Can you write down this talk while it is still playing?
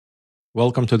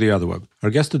Welcome to the Otherweb. Our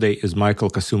guest today is Michael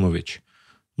Kasumovic.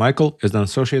 Michael is an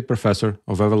associate professor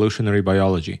of evolutionary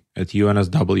biology at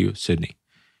UNSW Sydney.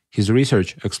 His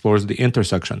research explores the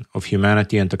intersection of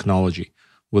humanity and technology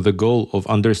with the goal of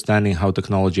understanding how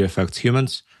technology affects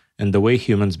humans and the way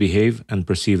humans behave and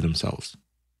perceive themselves.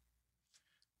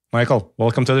 Michael,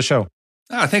 welcome to the show.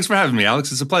 Thanks for having me,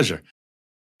 Alex. It's a pleasure.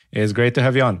 It's great to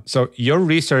have you on. So your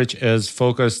research is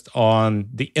focused on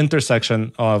the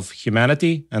intersection of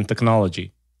humanity and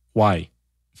technology. Why?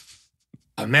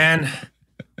 Man,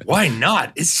 why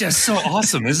not? It's just so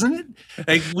awesome, isn't it?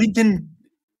 Like, we've been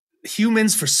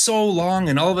humans for so long,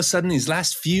 and all of a sudden, these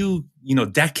last few,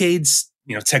 decades,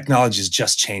 technology has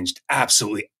just changed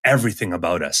absolutely everything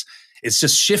about us. It's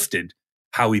just shifted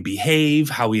how we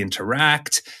behave, how we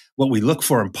interact, what we look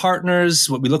for in partners,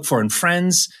 what we look for in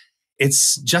friends.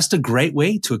 It's just a great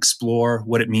way to explore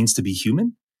what it means to be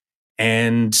human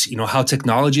and, how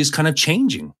technology is kind of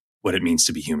changing what it means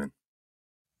to be human.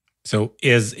 So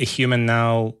is a human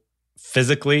now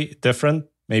physically different,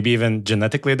 maybe even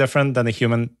genetically different than a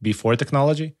human before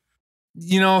technology?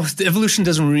 The evolution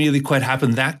doesn't really quite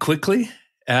happen that quickly,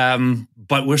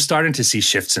 but we're starting to see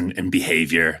shifts in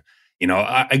behavior.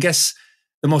 I guess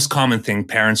the most common thing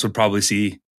parents would probably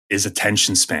see is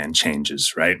attention span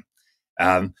changes, right?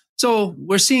 So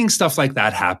we're seeing stuff like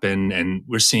that happen, and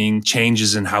we're seeing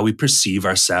changes in how we perceive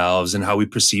ourselves and how we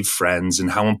perceive friends and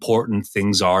how important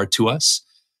things are to us.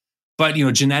 But,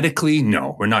 genetically,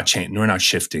 no, we're not changing. We're not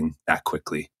shifting that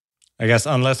quickly. I guess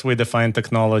unless we define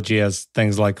technology as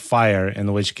things like fire,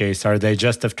 in which case our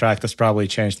digestive tract has probably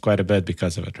changed quite a bit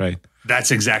because of it, right? That's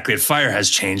exactly it. Fire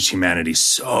has changed humanity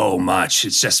so much.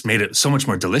 It's just made it so much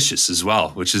more delicious as well,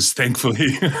 which is thankfully.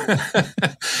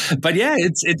 But yeah,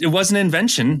 it was an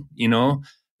invention,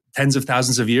 tens of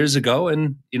thousands of years ago,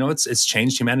 and it's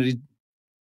changed humanity.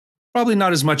 Probably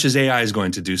not as much as AI is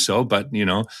going to do so, but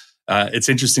it's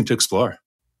interesting to explore.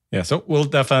 Yeah, so we'll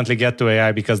definitely get to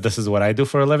AI because this is what I do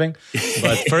for a living.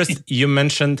 But first, you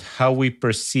mentioned how we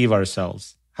perceive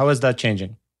ourselves. How is that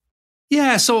changing?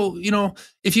 Yeah, so,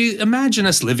 if you imagine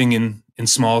us living in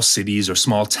small cities or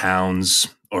small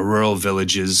towns or rural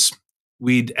villages,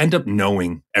 we'd end up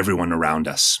knowing everyone around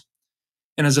us.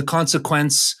 And as a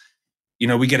consequence,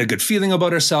 we get a good feeling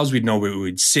about ourselves. We'd know where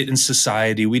we'd sit in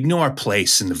society. We'd know our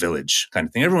place in the village kind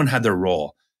of thing. Everyone had their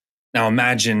role. Now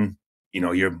imagine,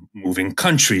 you're moving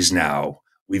countries now.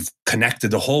 We've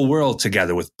connected the whole world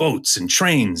together with boats and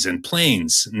trains and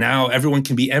planes. Now everyone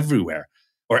can be everywhere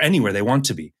or anywhere they want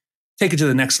to be. Take it to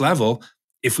the next level.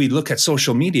 If we look at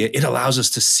social media, it allows us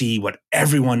to see what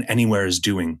everyone anywhere is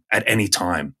doing at any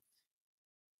time.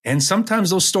 And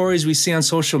sometimes those stories we see on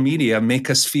social media make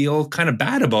us feel kind of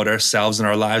bad about ourselves and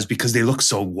our lives because they look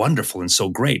so wonderful and so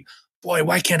great. Boy,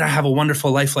 why can't I have a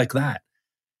wonderful life like that?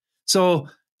 So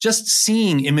just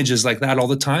seeing images like that all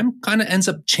the time kind of ends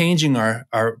up changing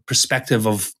our perspective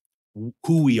of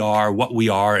who we are, what we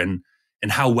are, and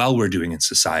how well we're doing in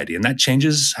society. And that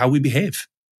changes how we behave.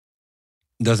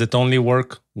 Does it only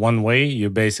work one way? You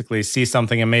basically see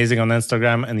something amazing on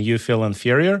Instagram and you feel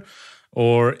inferior?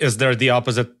 Or is there the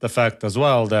opposite effect as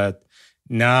well, that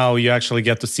now you actually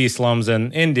get to see slums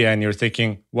in India and you're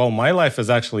thinking, well, my life is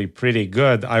actually pretty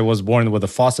good. I was born with a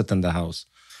faucet in the house.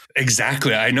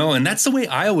 Exactly. I know. And that's the way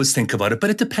I always think about it. But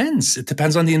it depends. It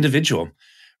depends on the individual,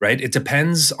 right? It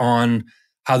depends on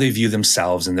how they view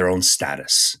themselves and their own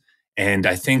status. And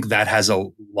I think that has a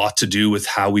lot to do with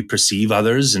how we perceive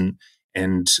others and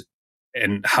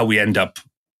how we end up,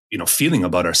 feeling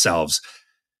about ourselves.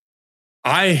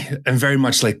 I am very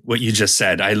much like what you just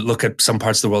said. I look at some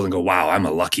parts of the world and go, wow, I'm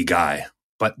a lucky guy.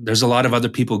 But there's a lot of other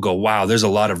people who go, wow, there's a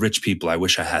lot of rich people. I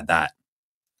wish I had that.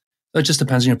 So it just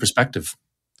depends on your perspective.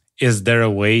 Is there a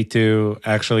way to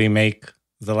actually make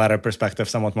the latter perspective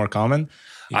somewhat more common?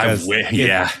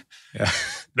 Yeah.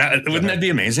 Wouldn't that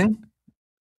be amazing?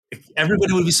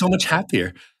 Everybody would be so much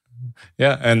happier.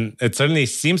 Yeah, and it certainly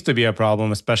seems to be a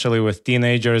problem, especially with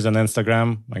teenagers and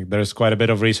Instagram. Like, there's quite a bit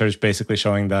of research basically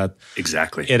showing that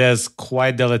exactly it is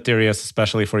quite deleterious,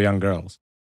 especially for young girls.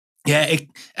 Yeah,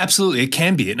 absolutely. It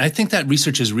can be. And I think that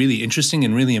research is really interesting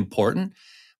and really important.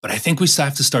 But I think we still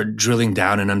have to start drilling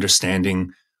down and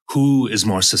understanding who is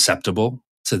more susceptible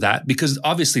to that, because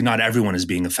obviously not everyone is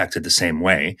being affected the same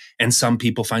way. And some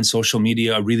people find social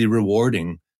media a really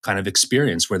rewarding kind of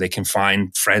experience where they can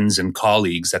find friends and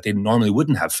colleagues that they normally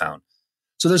wouldn't have found.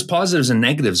 So there's positives and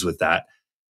negatives with that.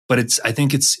 But I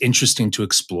think it's interesting to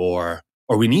explore,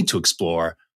 or we need to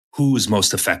explore, who is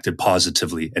most affected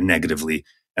positively and negatively.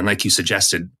 And like you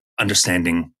suggested,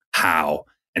 understanding how,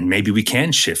 and maybe we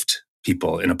can shift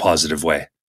people in a positive way.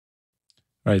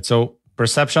 Right. So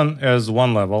perception is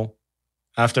one level.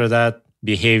 after that,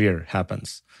 behavior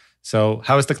happens. So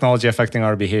how is technology affecting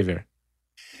our behavior?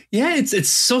 Yeah, it's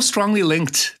so strongly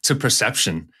linked to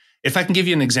perception. If I can give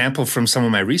you an example from some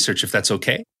of my research, if that's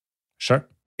okay. Sure.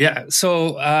 Yeah.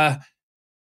 So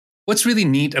what's really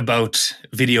neat about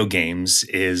video games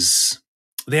is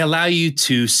they allow you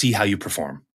to see how you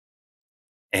perform.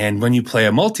 And when you play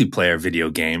a multiplayer video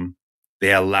game,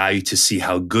 they allow you to see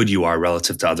how good you are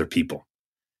relative to other people.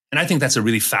 And I think that's a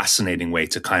really fascinating way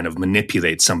to kind of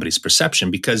manipulate somebody's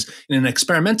perception, because in an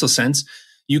experimental sense,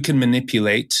 you can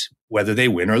manipulate whether they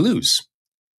win or lose.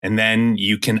 And then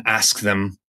you can ask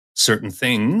them certain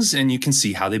things and you can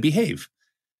see how they behave.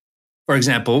 For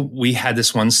example, we had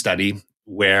this one study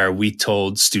where we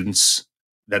told students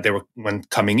that they were, when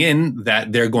coming in,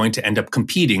 that they're going to end up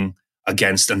competing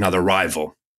against another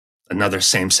rival, another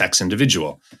same-sex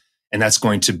individual. And that's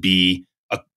going to be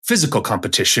a physical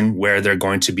competition where they're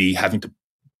going to be having to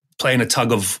play in a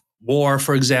tug of war,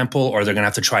 for example, or they're going to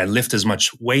have to try and lift as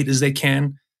much weight as they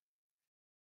can.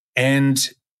 And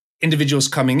individuals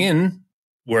coming in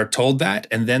were told that,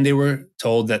 and then they were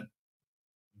told that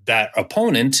that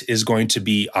opponent is going to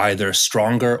be either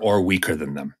stronger or weaker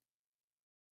than them.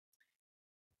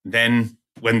 Then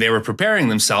when they were preparing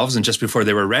themselves and just before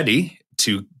they were ready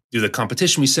to do the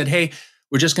competition, we said, hey,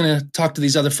 we're just going to talk to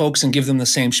these other folks and give them the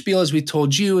same spiel as we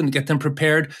told you and get them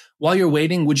prepared. While you're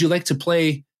waiting, would you like to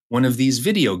play one of these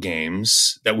video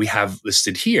games that we have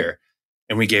listed here?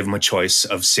 And we gave them a choice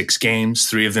of 6 games,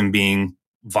 3 of them being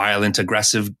violent,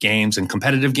 aggressive games and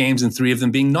competitive games, and 3 of them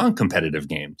being non-competitive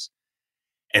games.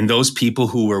 And those people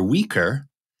who were weaker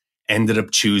ended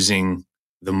up choosing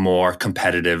the more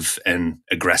competitive and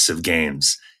aggressive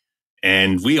games.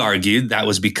 And we argued that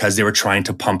was because they were trying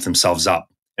to pump themselves up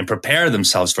and prepare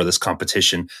themselves for this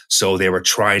competition. So they were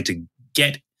trying to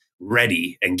get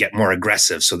ready and get more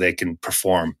aggressive so they can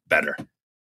perform better.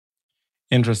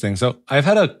 Interesting. So I've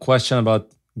had a question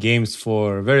about games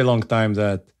for a very long time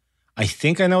that I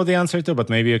think I know the answer to, but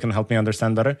maybe you can help me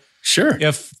understand better. Sure.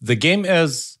 If the game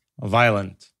is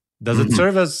violent, does it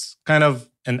serve as kind of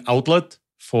an outlet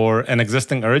for an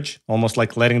existing urge, almost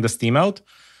like letting the steam out?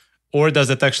 Or does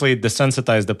it actually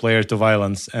desensitize the player to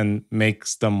violence and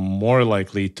makes them more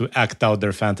likely to act out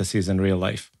their fantasies in real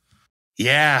life?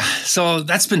 Yeah, so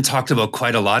that's been talked about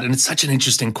quite a lot, and it's such an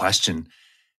interesting question.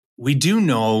 We do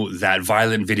know that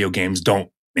violent video games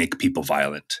don't make people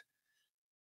violent.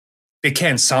 They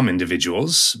can some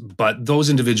individuals, but those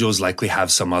individuals likely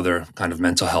have some other kind of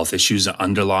mental health issues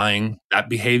underlying that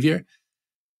behavior.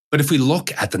 But if we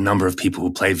look at the number of people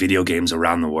who play video games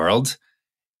around the world,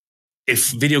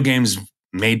 if video games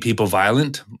made people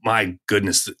violent, my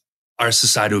goodness, our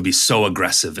society would be so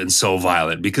aggressive and so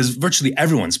violent because virtually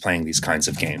everyone's playing these kinds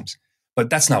of games. But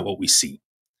that's not what we see.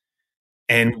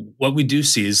 And what we do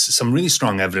see is some really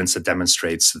strong evidence that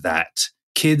demonstrates that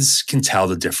kids can tell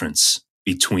the difference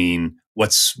between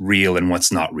what's real and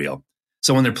what's not real.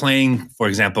 So when they're playing, for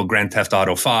example, Grand Theft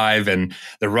Auto 5 and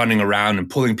they're running around and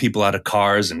pulling people out of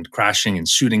cars and crashing and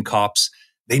shooting cops,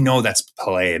 they know that's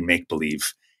play and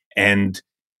make-believe. And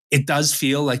it does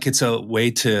feel like it's a way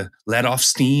to let off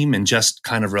steam and just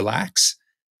kind of relax.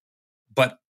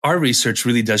 But our research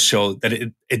really does show that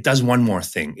it does one more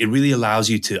thing. It really allows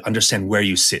you to understand where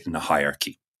you sit in the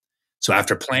hierarchy. So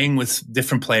after playing with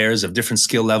different players of different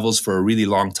skill levels for a really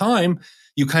long time,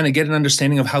 you kind of get an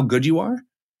understanding of how good you are.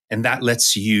 And that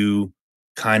lets you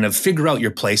kind of figure out your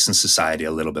place in society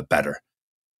a little bit better.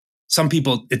 Some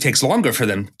people, it takes longer for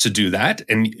them to do that.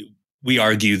 And we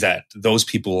argue that those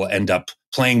people will end up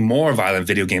playing more violent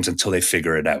video games until they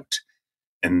figure it out.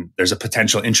 And there's a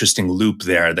potential interesting loop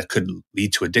there that could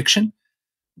lead to addiction,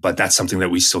 but that's something that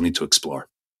we still need to explore.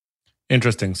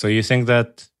 Interesting. So you think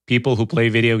that people who play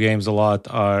video games a lot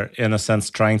are, in a sense,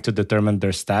 trying to determine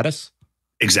their status?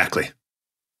 Exactly.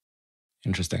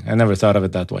 Interesting. I never thought of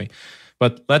it that way.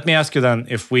 But let me ask you then,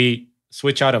 if we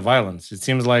switch out of violence, it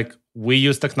seems like we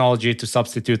use technology to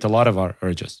substitute a lot of our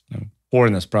urges.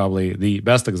 Porn is probably the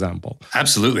best example.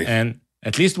 Absolutely. And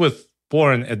at least with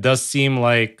porn, it does seem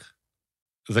like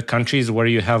the countries where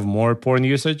you have more porn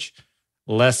usage,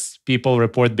 less people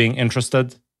report being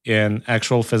interested in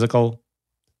actual physical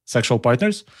sexual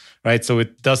partners, right? So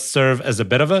it does serve as a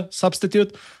bit of a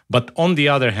substitute. But on the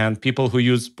other hand, people who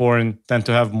use porn tend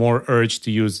to have more urge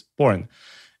to use porn.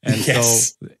 And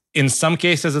yes. So in some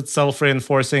cases, it's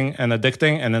self-reinforcing and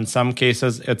addicting. And in some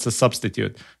cases, it's a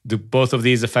substitute. Do both of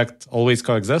these effects always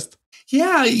coexist?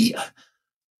 Yeah,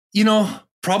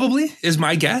 probably is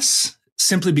my guess,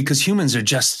 simply because humans are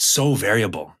just so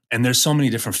variable. And there's so many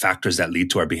different factors that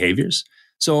lead to our behaviors.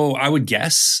 So I would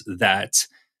guess that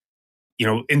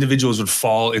individuals would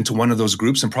fall into one of those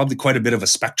groups and probably quite a bit of a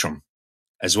spectrum.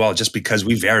 as well, just because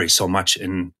we vary so much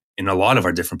in a lot of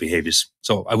our different behaviors.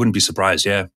 So I wouldn't be surprised.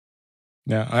 Yeah.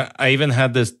 Yeah, I even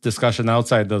had this discussion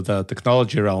outside of the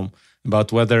technology realm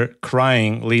about whether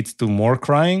crying leads to more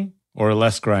crying or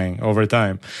less crying over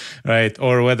time, right?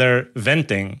 Or whether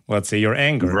venting, let's say your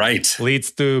anger, right,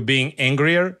 leads to being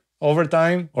angrier over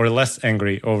time or less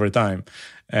angry over time.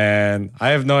 And I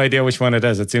have no idea which one it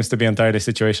is. It seems to be entirely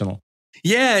situational.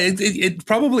 Yeah, it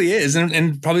probably is,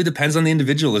 and probably depends on the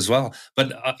individual as well.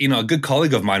 But a good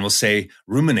colleague of mine will say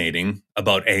ruminating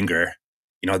about anger,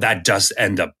 that does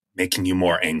end up making you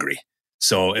more angry.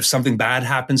 So if something bad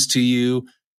happens to you,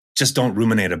 just don't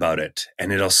ruminate about it,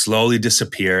 and it'll slowly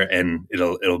disappear, and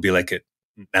it'll be like it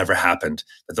never happened.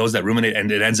 But those that ruminate, and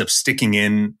it ends up sticking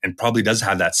in, and probably does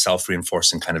have that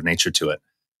self-reinforcing kind of nature to it.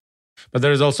 But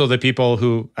there's also the people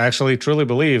who actually truly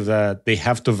believe that they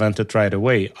have to vent it right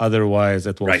away, otherwise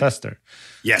it will fester.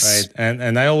 Yes. Right.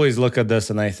 And I always look at this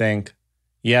and I think,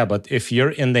 yeah, but if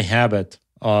you're in the habit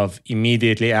of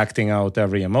immediately acting out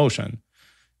every emotion,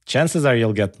 chances are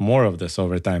you'll get more of this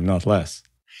over time, not less.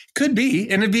 Could be,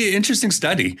 and it'd be an interesting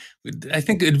study. I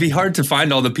think it'd be hard to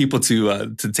find all the people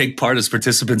to take part as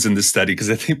participants in this study, because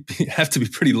I think you have to be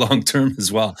pretty long term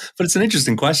as well. But it's an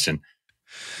interesting question.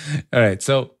 All right,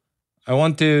 so I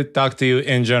want to talk to you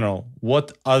in general.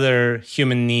 What other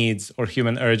human needs or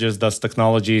human urges does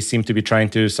technology seem to be trying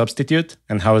to substitute,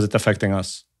 and how is it affecting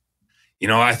us?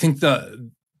 I think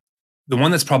the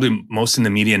one that's probably most in the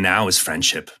media now is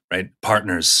friendship, right?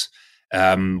 Partners.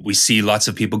 We see lots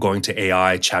of people going to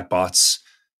AI chatbots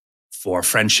for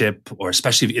friendship, or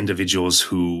especially individuals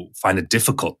who find it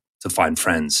difficult to find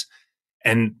friends.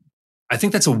 And I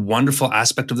think that's a wonderful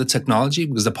aspect of the technology,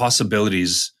 because the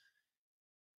possibilities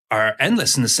are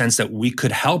endless, in the sense that we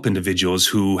could help individuals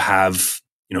who have,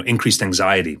 increased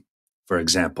anxiety, for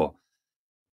example.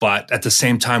 But at the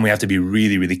same time, we have to be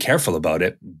really, really careful about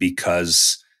it,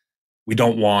 because we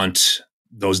don't want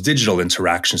those digital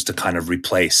interactions to kind of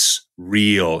replace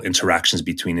real interactions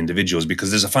between individuals, because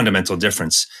there's a fundamental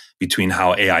difference between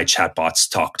how AI chatbots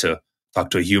talk to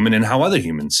a human and how other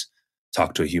humans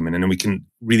talk to a human. And then we can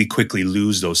really quickly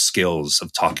lose those skills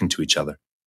of talking to each other.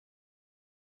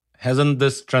 Hasn't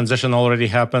this transition already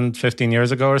happened 15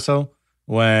 years ago or so,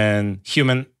 when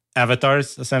human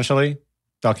avatars, essentially,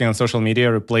 talking on social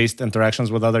media, replaced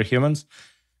interactions with other humans?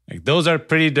 Like, those are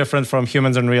pretty different from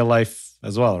humans in real life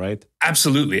as well, right?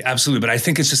 Absolutely, absolutely. But I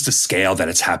think it's just the scale that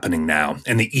it's happening now,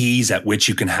 and the ease at which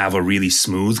you can have a really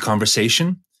smooth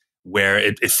conversation where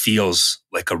it feels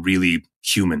like a really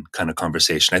human kind of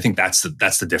conversation. I think that's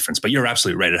the difference. But you're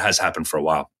absolutely right. It has happened for a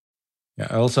while. Yeah.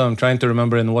 Also, I'm trying to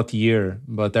remember in what year,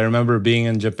 but I remember being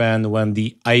in Japan when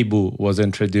the Aibu was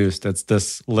introduced. It's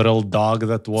this little dog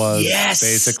that was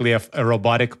basically a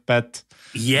robotic pet.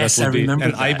 Yes, I remember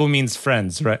and that. Aibu means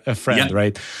friends, right? A friend,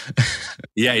 right?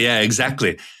 Yeah,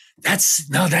 exactly. I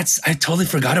totally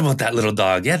forgot about that little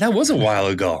dog. Yeah, that was a while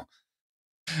ago.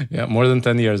 Yeah, more than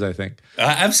 10 years, I think.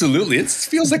 Absolutely. It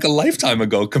feels like a lifetime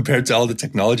ago compared to all the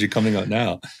technology coming out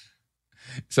now.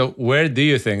 So where do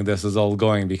you think this is all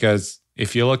going? Because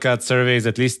if you look at surveys,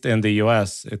 at least in the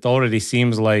US, it already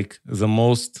seems like the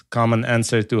most common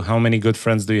answer to how many good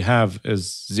friends do you have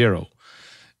is 0.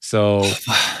 So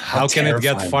how can it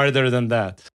get farther than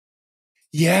that?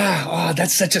 Yeah,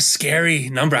 that's such a scary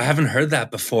number. I haven't heard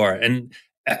that before. And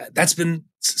that's been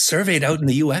surveyed out in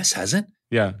the US, hasn't it?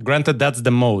 Yeah, granted, that's the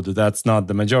mode. That's not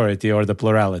the majority or the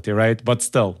plurality, right? But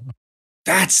still.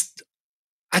 That's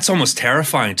almost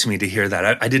terrifying to me to hear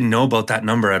that. I didn't know about that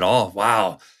number at all.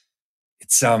 Wow.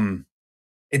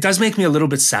 It does make me a little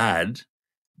bit sad,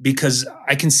 because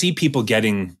I can see people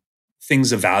getting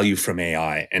things of value from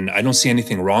AI, and I don't see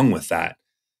anything wrong with that.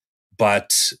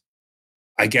 But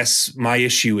I guess my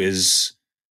issue is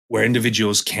where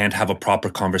individuals can't have a proper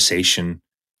conversation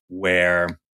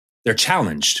where they're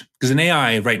challenged, because an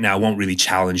AI right now won't really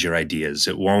challenge your ideas.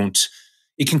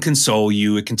 It can console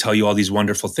you. It can tell you all these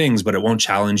wonderful things, but it won't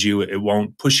challenge you. It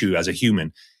won't push you as a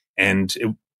human, and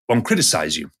it won't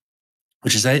criticize you,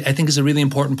 which is, I think, is a really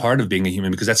important part of being a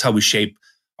human, because that's how we shape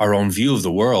our own view of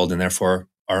the world and therefore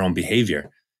our own behavior.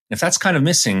 And if that's kind of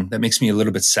missing, that makes me a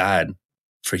little bit sad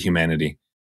for humanity.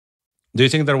 Do you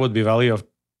think there would be value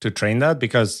to train that?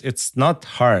 Because it's not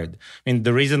hard. I mean,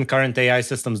 the reason current AI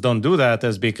systems don't do that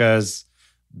is because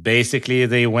basically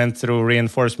they went through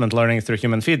reinforcement learning through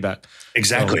human feedback.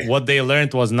 Exactly. So what they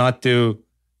learned was not to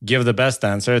give the best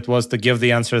answer. It was to give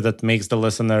the answer that makes the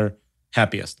listener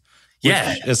happiest. Which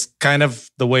is kind of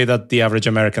the way that the average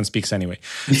American speaks anyway.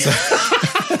 So.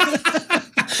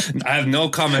 I have no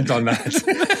comment on that.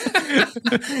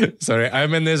 Sorry,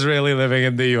 I'm an Israeli living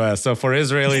in the US. So for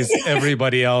Israelis,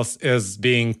 everybody else is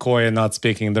being coy and not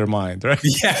speaking their mind, right?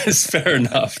 Yes, fair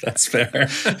enough. That's fair.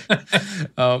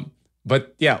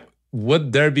 But yeah,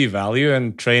 would there be value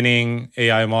in training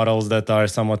AI models that are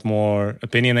somewhat more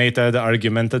opinionated,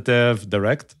 argumentative,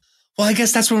 direct? Well, I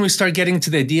guess that's when we start getting to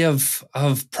the idea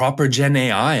of proper Gen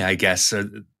AI, I guess,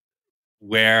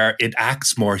 where it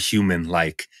acts more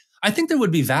human-like. I think there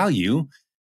would be value.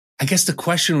 I guess the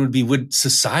question would be, would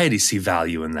society see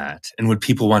value in that? And would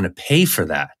people want to pay for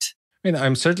that? I mean,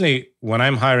 I'm certainly, when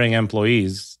I'm hiring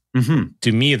employees,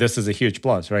 to me, this is a huge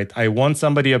plus, right? I want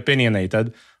somebody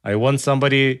opinionated. I want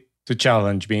somebody to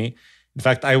challenge me. In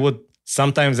fact, I would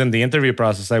sometimes in the interview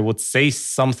process, I would say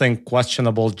something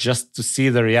questionable just to see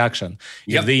the reaction.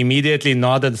 If they immediately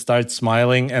nod and start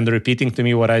smiling and repeating to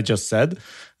me what I just said,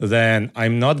 then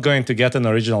I'm not going to get an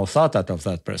original thought out of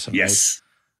that person. Yes.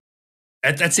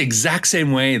 Right? That's the exact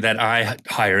same way that I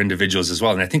hire individuals as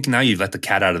well. And I think now you've let the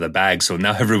cat out of the bag. So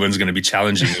now everyone's going to be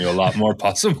challenging you a lot more,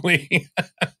 possibly.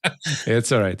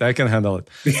 It's all right. I can handle it.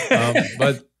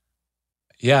 But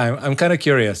yeah, I'm kind of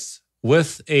curious.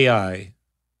 With AI,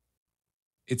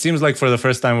 it seems like for the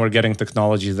first time we're getting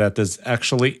technology that is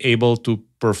actually able to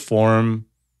perform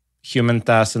human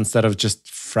tasks instead of just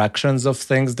fractions of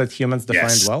things that humans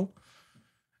define well.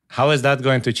 How is that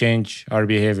going to change our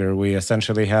behavior? We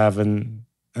essentially have an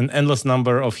endless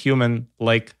number of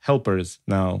human-like helpers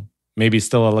now. Maybe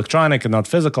still electronic and not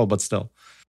physical, but still.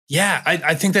 Yeah,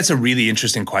 I think that's a really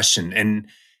interesting question. And,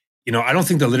 I don't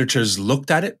think the literature's looked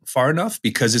at it far enough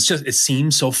because it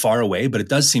seems so far away, but it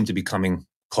does seem to be coming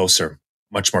closer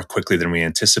much more quickly than we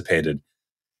anticipated.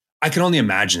 I can only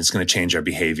imagine it's going to change our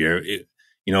behavior.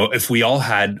 If we all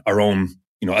had our own,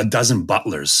 a dozen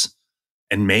butlers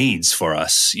and maids for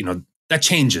us, that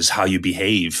changes how you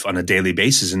behave on a daily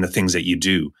basis and the things that you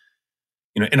do.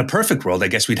 In a perfect world, I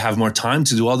guess we'd have more time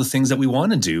to do all the things that we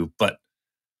want to do, but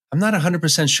I'm not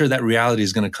 100% sure that reality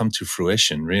is going to come to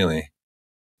fruition, really.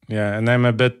 Yeah, and I'm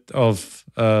a bit of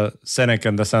a cynic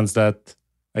in the sense that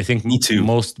I think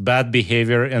most bad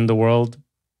behavior in the world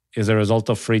is a result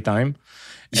of free time.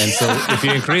 And so if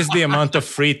you increase the amount of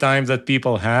free time that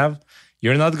people have,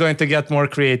 you're not going to get more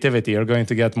creativity. You're going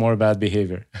to get more bad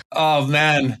behavior. Oh,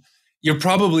 man, you're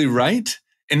probably right.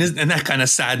 And that kind of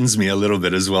saddens me a little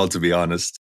bit as well, to be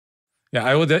honest. Yeah,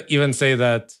 I would even say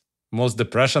that most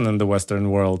depression in the Western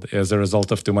world is a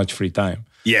result of too much free time.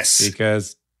 Yes.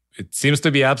 Because it seems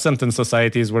to be absent in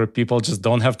societies where people just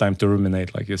don't have time to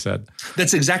ruminate, like you said.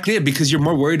 That's exactly it, because you're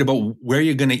more worried about where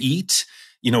you're going to eat,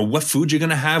 what food you're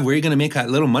going to have, where you're going to make that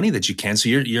little money that you can. So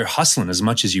you're hustling as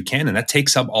much as you can, and that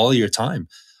takes up all of your time.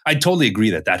 I totally agree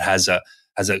that has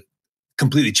a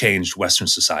completely changed Western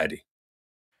society.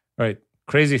 Right.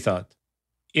 Crazy thought.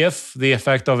 If the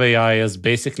effect of AI is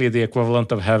basically the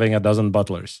equivalent of having a dozen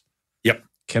butlers,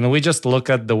 can we just look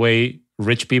at the way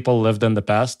rich people lived in the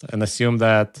past and assume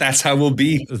that that's how we'll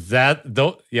be?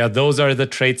 Those are the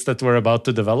traits that we're about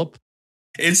to develop?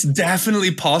 It's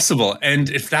definitely possible. And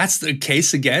if that's the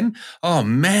case again, oh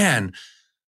man,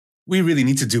 we really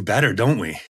need to do better, don't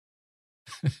we?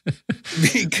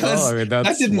 Because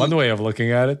that's one way of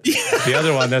looking at it. The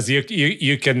other one is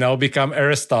you can now become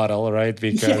Aristotle, right?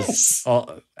 Because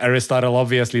Aristotle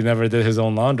obviously never did his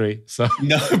own laundry. So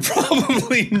no,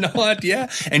 probably not. Yeah,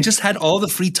 and just had all the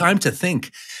free time to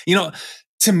think.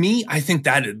 To me, I think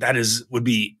that would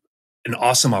be an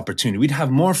awesome opportunity. We'd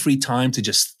have more free time to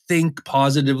just think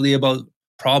positively about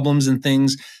problems and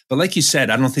things. But like you said,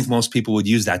 I don't think most people would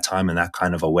use that time in that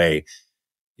kind of a way.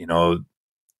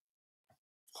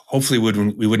 Hopefully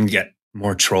we wouldn't get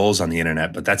more trolls on the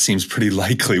internet, but that seems pretty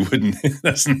likely, wouldn't it?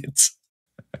 Doesn't it?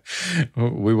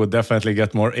 We would definitely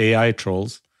get more AI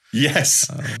trolls.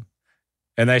 Yes.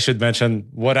 And I should mention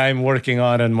what I'm working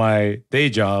on in my day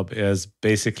job is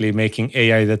basically making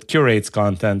AI that curates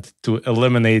content to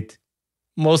eliminate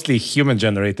mostly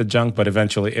human-generated junk, but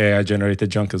eventually AI-generated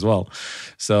junk as well.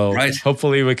 So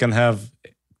hopefully we can have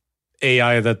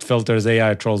AI that filters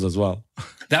AI trolls as well.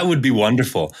 That would be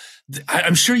wonderful.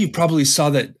 I'm sure you probably saw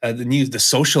that the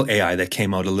social AI that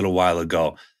came out a little while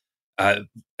ago,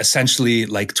 essentially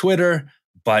like Twitter,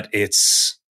 but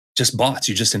it's just bots.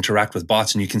 You just interact with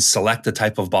bots, and you can select the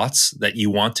type of bots that you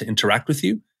want to interact with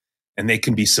you, and they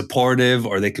can be supportive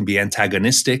or they can be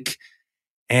antagonistic,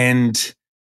 and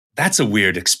that's a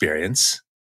weird experience.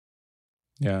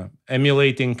 Yeah,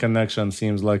 emulating connection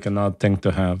seems like an odd thing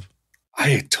to have.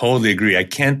 I totally agree. I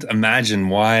can't imagine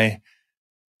why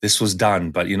this was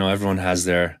done, but everyone has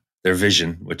their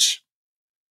vision, which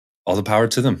all the power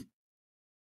to them.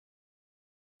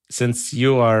 Since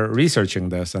you are researching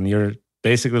this and you're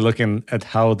basically looking at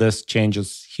how this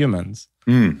changes humans,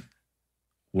 Mm.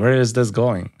 Where is this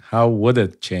going? How would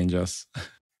it change us?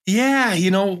 Yeah,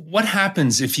 what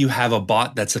happens if you have a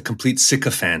bot that's a complete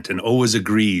sycophant and always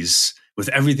agrees with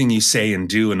everything you say and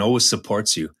do and always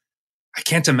supports you? I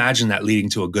can't imagine that leading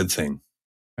to a good thing.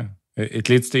 It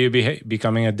leads to you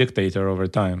becoming a dictator over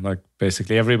time. Like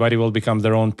basically everybody will become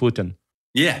their own Putin.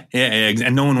 Yeah.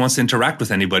 And no one wants to interact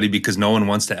with anybody because no one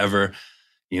wants to ever,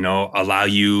 allow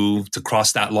you to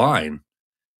cross that line.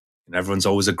 And everyone's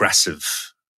always aggressive.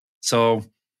 So,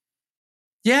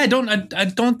 yeah, I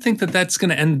don't think that that's going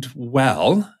to end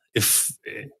well if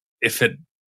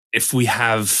we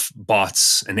have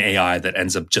bots and AI that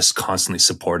ends up just constantly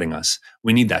supporting us.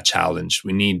 We need that challenge.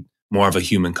 We need more of a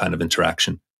human kind of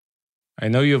interaction. I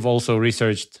know you've also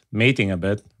researched mating a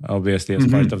bit, obviously, as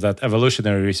part of that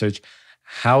evolutionary research.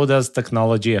 How does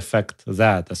technology affect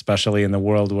that, especially in a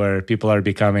world where people are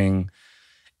becoming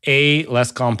A,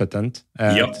 less competent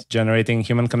at generating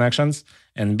human connections,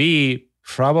 and B,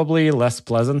 probably less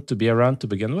pleasant to be around to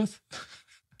begin with?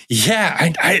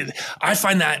 Yeah, I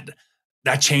find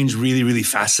that change really, really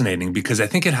fascinating because I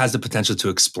think it has the potential to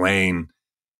explain,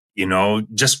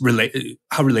 just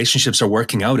how relationships are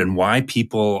working out and why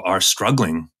people are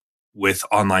struggling with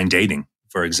online dating,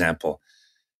 for example.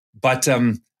 But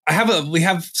we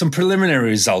have some preliminary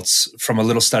results from a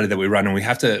little study that we run, and we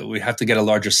have to get a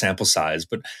larger sample size.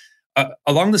 But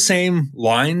along the same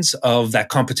lines of that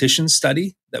competition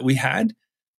study that we had,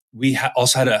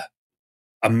 also had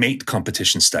a mate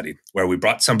competition study where we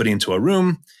brought somebody into a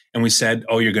room and we said,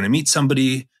 "Oh, you're going to meet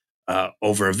somebody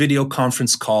over a video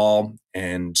conference call,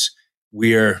 and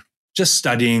we're just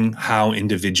studying how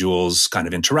individuals kind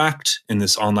of interact in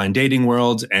this online dating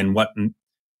world and what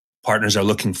partners are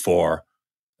looking for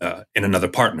in another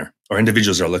partner, or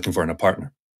individuals are looking for in a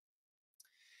partner."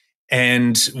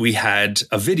 And we had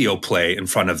a video play in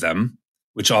front of them,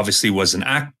 which obviously was an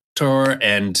actor,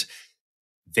 and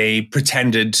they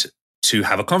pretended to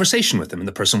have a conversation with them. And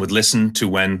the person would listen to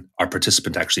when our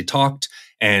participant actually talked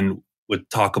and would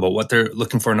talk about what they're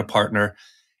looking for in a partner.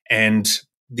 And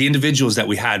the individuals that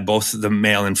we had, both the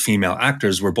male and female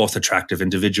actors, were both attractive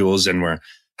individuals and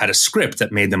had a script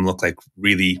that made them look like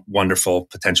really wonderful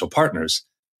potential partners.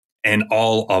 And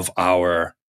all of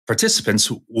our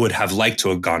participants would have liked to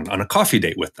have gone on a coffee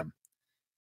date with them.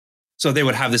 So they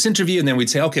would have this interview, and then we'd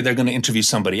say, okay, they're going to interview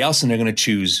somebody else, and they're going to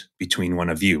choose between one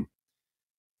of you.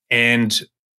 And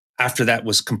after that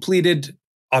was completed,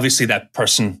 obviously that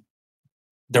person,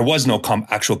 there was no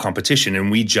actual competition, and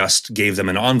we just gave them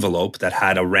an envelope that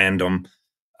had a random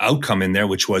outcome in there,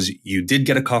 which was you did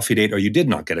get a coffee date or you did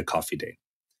not get a coffee date.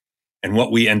 And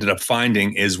what we ended up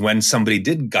finding is when somebody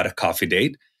did get a coffee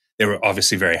date, they were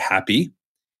obviously very happy.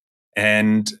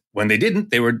 And when they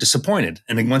didn't, they were disappointed.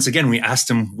 And then once again, we asked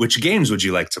them, which games would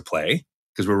you like to play?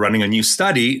 Because we're running a new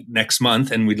study next month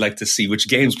and we'd like to see which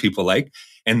games people like.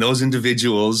 And those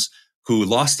individuals who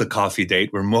lost the coffee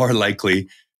date were more likely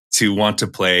to want to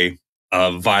play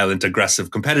a violent,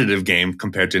 aggressive, competitive game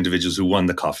compared to individuals who won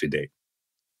the coffee date.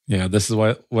 Yeah, this is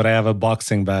what I have a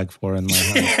boxing bag for in my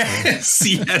house.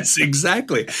 Yes,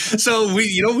 exactly. So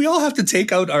we all have to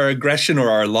take out our aggression or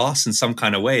our loss in some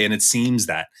kind of way. And it seems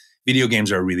that video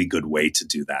games are a really good way to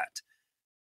do that.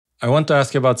 I want to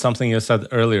ask you about something you said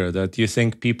earlier, that you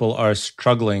think people are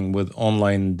struggling with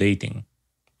online dating.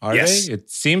 Are yes. they? It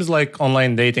seems like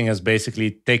online dating has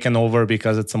basically taken over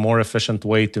because it's a more efficient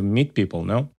way to meet people,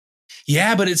 no?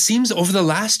 Yeah, but it seems over the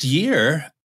last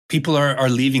year, people are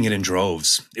leaving it in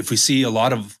droves. If we see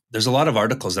there's a lot of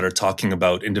articles that are talking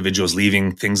about individuals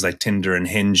leaving things like Tinder and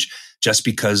Hinge just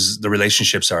because the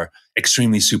relationships are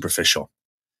extremely superficial.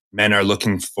 Men are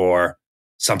looking for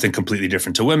something completely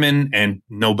different to women, and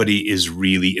nobody is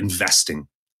really investing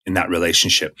in that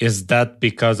relationship. Is that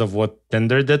because of what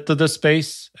Tinder did to the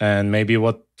space? And maybe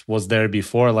what was there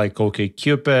before, like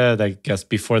OkCupid? I guess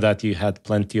before that you had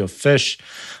Plenty of Fish.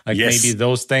 Like yes. Maybe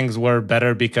those things were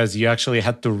better because you actually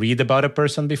had to read about a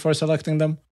person before selecting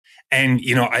them? And,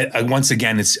 I once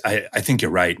again, I think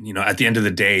you're right. At the end of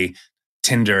the day,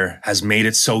 Tinder has made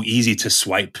it so easy to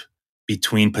swipe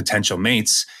between potential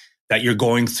mates that you're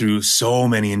going through so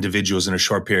many individuals in a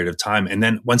short period of time. And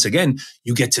then once again,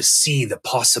 you get to see the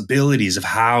possibilities of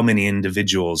how many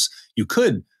individuals you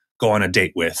could go on a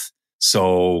date with.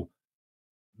 So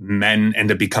men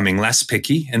end up becoming less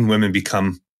picky and women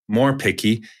become more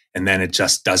picky. And then it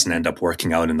just doesn't end up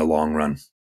working out in the long run.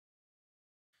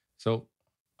 So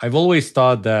I've always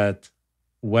thought that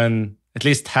when at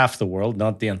least half the world,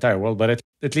 not the entire world, but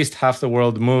at least half the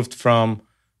world moved from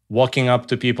walking up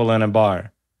to people in a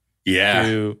bar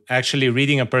to actually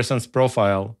reading a person's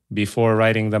profile before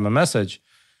writing them a message,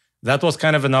 that was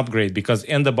kind of an upgrade because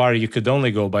in the bar you could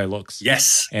only go by looks.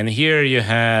 Yes. And here you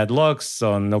had looks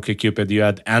on OkCupid, you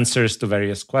had answers to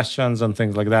various questions and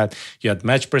things like that. You had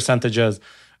match percentages,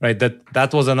 right?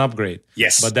 That was an upgrade.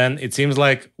 Yes. But then it seems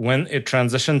like when it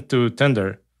transitioned to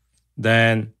Tinder,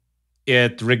 then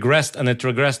it regressed, and it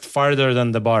regressed farther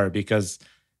than the bar, because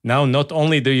now not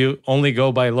only do you only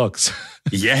go by looks,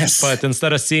 yes, but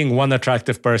instead of seeing one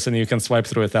attractive person, you can swipe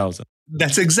through 1,000.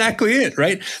 That's exactly it,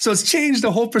 right? So it's changed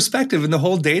the whole perspective in the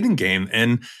whole dating game.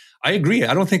 And I agree.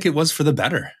 I don't think it was for the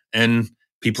better. And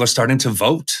people are starting to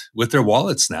vote with their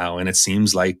wallets now. And it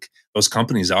seems like those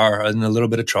companies are in a little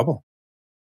bit of trouble.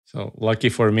 So lucky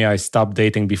for me, I stopped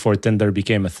dating before Tinder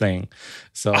became a thing.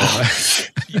 So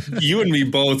you and me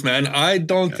both, man. I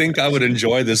don't think I would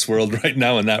enjoy this world right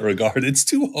now in that regard. It's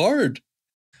too hard.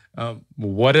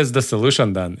 What is the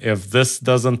solution then if this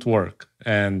doesn't work?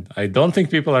 And I don't think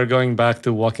people are going back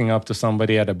to walking up to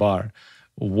somebody at a bar.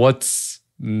 What's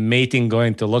mating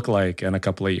going to look like in a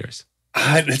couple of years?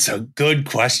 It's a good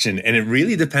question. And it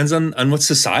really depends on what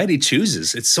society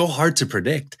chooses. It's so hard to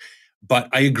predict. But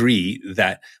I agree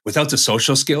that without the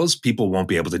social skills, people won't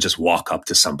be able to just walk up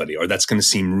to somebody, or that's going to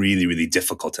seem really, really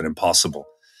difficult and impossible.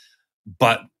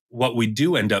 But what we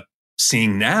do end up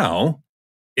seeing now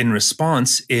in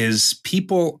response is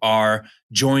people are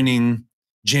joining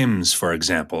gyms, for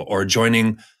example, or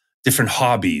joining different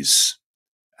hobbies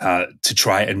to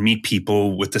try and meet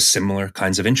people with the similar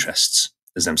kinds of interests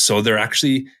as them. So they're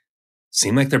actually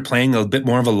seem like they're playing a bit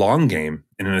more of a long game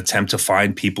in an attempt to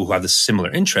find people who have the similar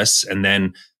interests, and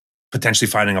then potentially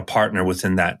finding a partner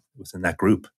within that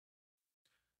group.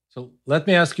 So let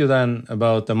me ask you then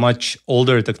about a much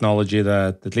older technology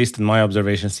that, at least in my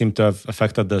observation, seemed to have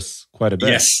affected this quite a bit.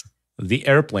 Yes. The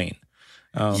airplane.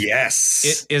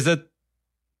 Yes. Is it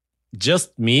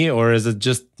just me, or is it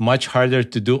just much harder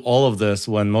to do all of this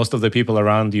when most of the people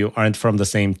around you aren't from the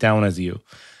same town as you?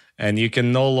 And you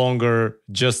can no longer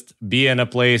just be in a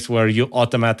place where you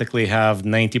automatically have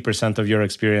 90% of your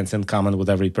experience in common with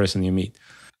every person you meet.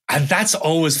 And that's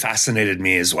always fascinated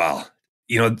me as well.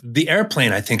 You know, the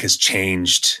airplane, I think, has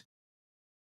changed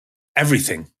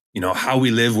everything. You know, how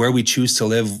we live, where we choose to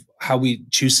live, how we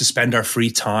choose to spend our free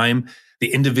time,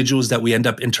 the individuals that we end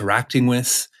up interacting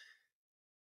with.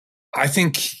 I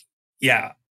think,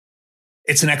 yeah,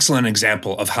 it's an excellent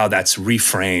example of how that's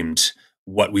reframed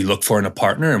what we look for in a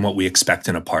partner and what we expect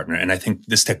in a partner. And I think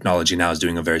this technology now is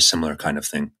doing a very similar kind of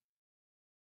thing.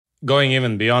 Going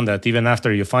even beyond that, even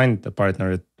after you find a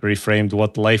partner, it reframed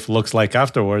what life looks like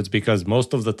afterwards, because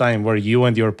most of the time where you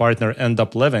and your partner end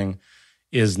up living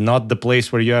is not the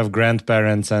place where you have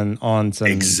grandparents and aunts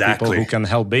and people who can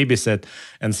help babysit.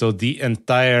 And so the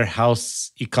entire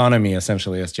house economy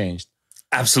essentially has changed.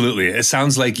 Absolutely. It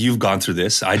sounds like you've gone through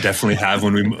this. I definitely have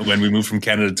when we moved from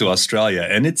Canada to Australia.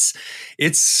 And it's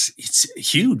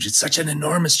huge. It's such an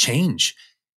enormous change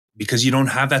because you don't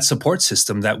have that support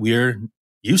system that we're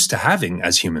used to having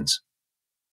as humans.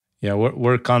 Yeah,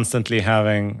 we're constantly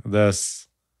having this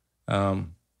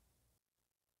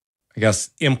I guess,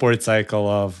 import cycle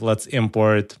of let's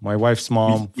import my wife's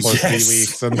mom for 3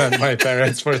 weeks and then my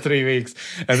parents for 3 weeks.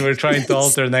 And we're trying to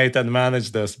alternate and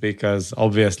manage this because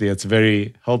obviously it's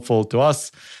very helpful to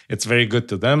us. It's very good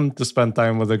to them to spend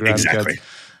time with the grandkids.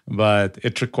 But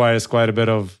it requires quite a bit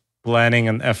of planning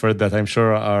and effort that I'm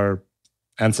sure our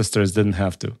ancestors didn't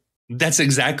have to. That's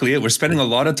exactly it. We're spending a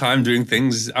lot of time doing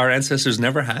things our ancestors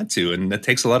never had to. And that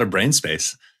takes a lot of brain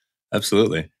space.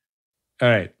 Absolutely. All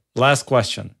right. Last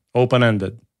question.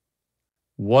 Open-ended.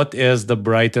 What is the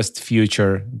brightest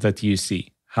future that you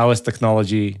see? How is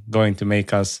technology going to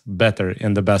make us better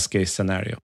in the best case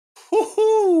scenario?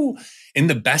 Woo-hoo! In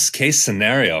the best case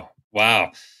scenario.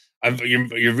 Wow.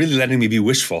 You're really letting me be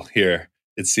wishful here,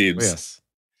 it seems. Yes.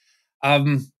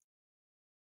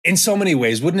 In so many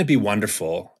ways, wouldn't it be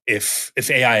wonderful if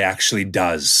AI actually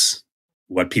does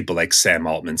what people like Sam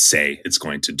Altman say it's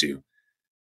going to do?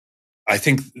 I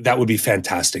think that would be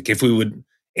fantastic. If we would,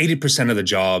 80% of the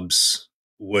jobs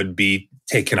would be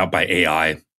taken up by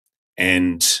AI,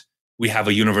 and we have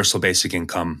a universal basic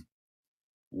income,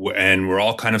 and we're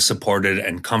all kind of supported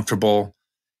and comfortable,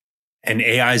 and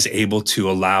AI is able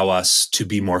to allow us to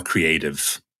be more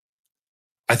creative.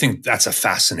 I think that's a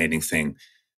fascinating thing.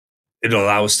 It'll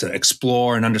allow us to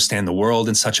explore and understand the world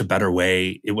in such a better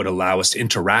way. It would allow us to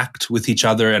interact with each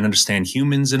other and understand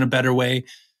humans in a better way.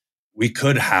 We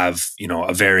could have,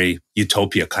 a very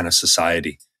utopia kind of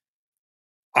society.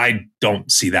 I don't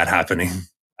see that happening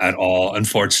at all,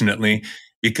 unfortunately,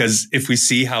 because if we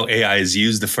see how AI is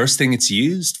used, the first thing it's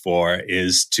used for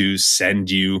is to send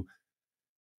you,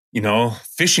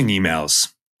 phishing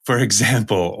emails for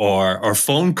example, or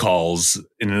phone calls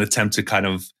in an attempt to kind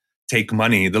of take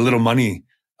money, the little money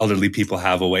elderly people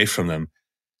have, away from them.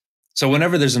 So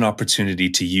whenever there's an opportunity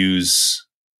to use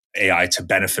AI to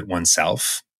benefit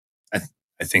oneself,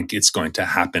 I think it's going to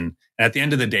happen. And at the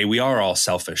end of the day, we are all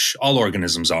selfish. All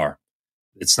organisms are.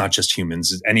 It's not just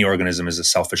humans. Any organism is a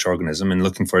selfish organism and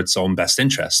looking for its own best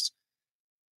interest.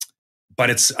 But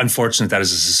it's unfortunate that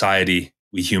as a society,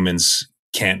 we humans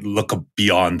can't look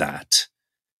beyond that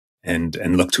and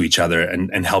look to each other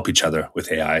and help each other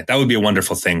with AI. That would be a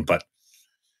wonderful thing. But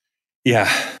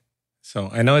yeah. So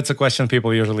I know it's a question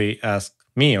people usually ask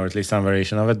me, or at least some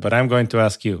variation of it, but I'm going to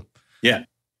ask you. Yeah.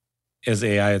 Is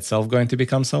AI itself going to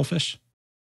become selfish?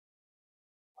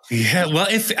 Yeah, well,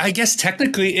 I guess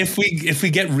technically, if we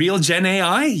get real Gen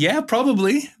AI, yeah,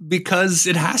 probably, because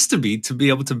it has to be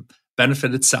able to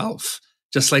benefit itself,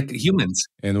 just like humans.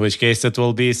 In which case, it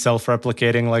will be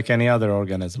self-replicating like any other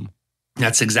organism.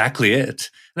 That's exactly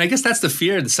it. And I guess that's the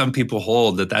fear that some people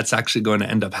hold, that that's actually going to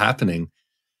end up happening.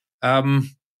 And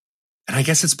I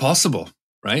guess it's possible,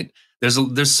 right?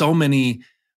 There's so many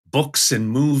books and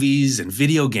movies and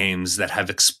video games that have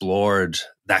explored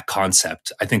that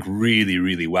concept, I think, really,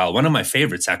 really well. One of my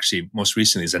favorites, actually, most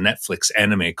recently, is a Netflix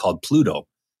anime called Pluto,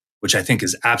 which I think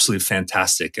is absolutely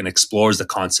fantastic and explores the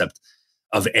concept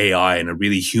of AI in a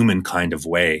really human kind of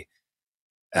way.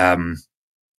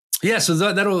 Yeah, so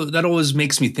that always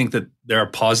makes me think that there are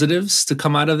positives to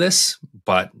come out of this,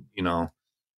 but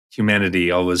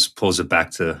humanity always pulls it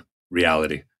back to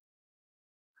reality.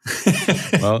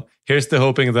 Well, here's to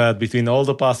hoping that between all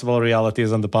the possible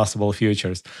realities and the possible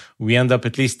futures, we end up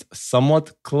at least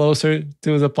somewhat closer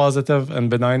to the positive and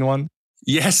benign one.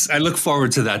 Yes, I look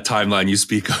forward to that timeline you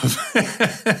speak of.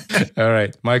 All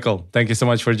right, Michael, thank you so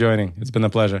much for joining. It's been a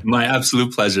pleasure. My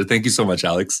absolute pleasure. Thank you so much,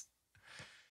 Alex.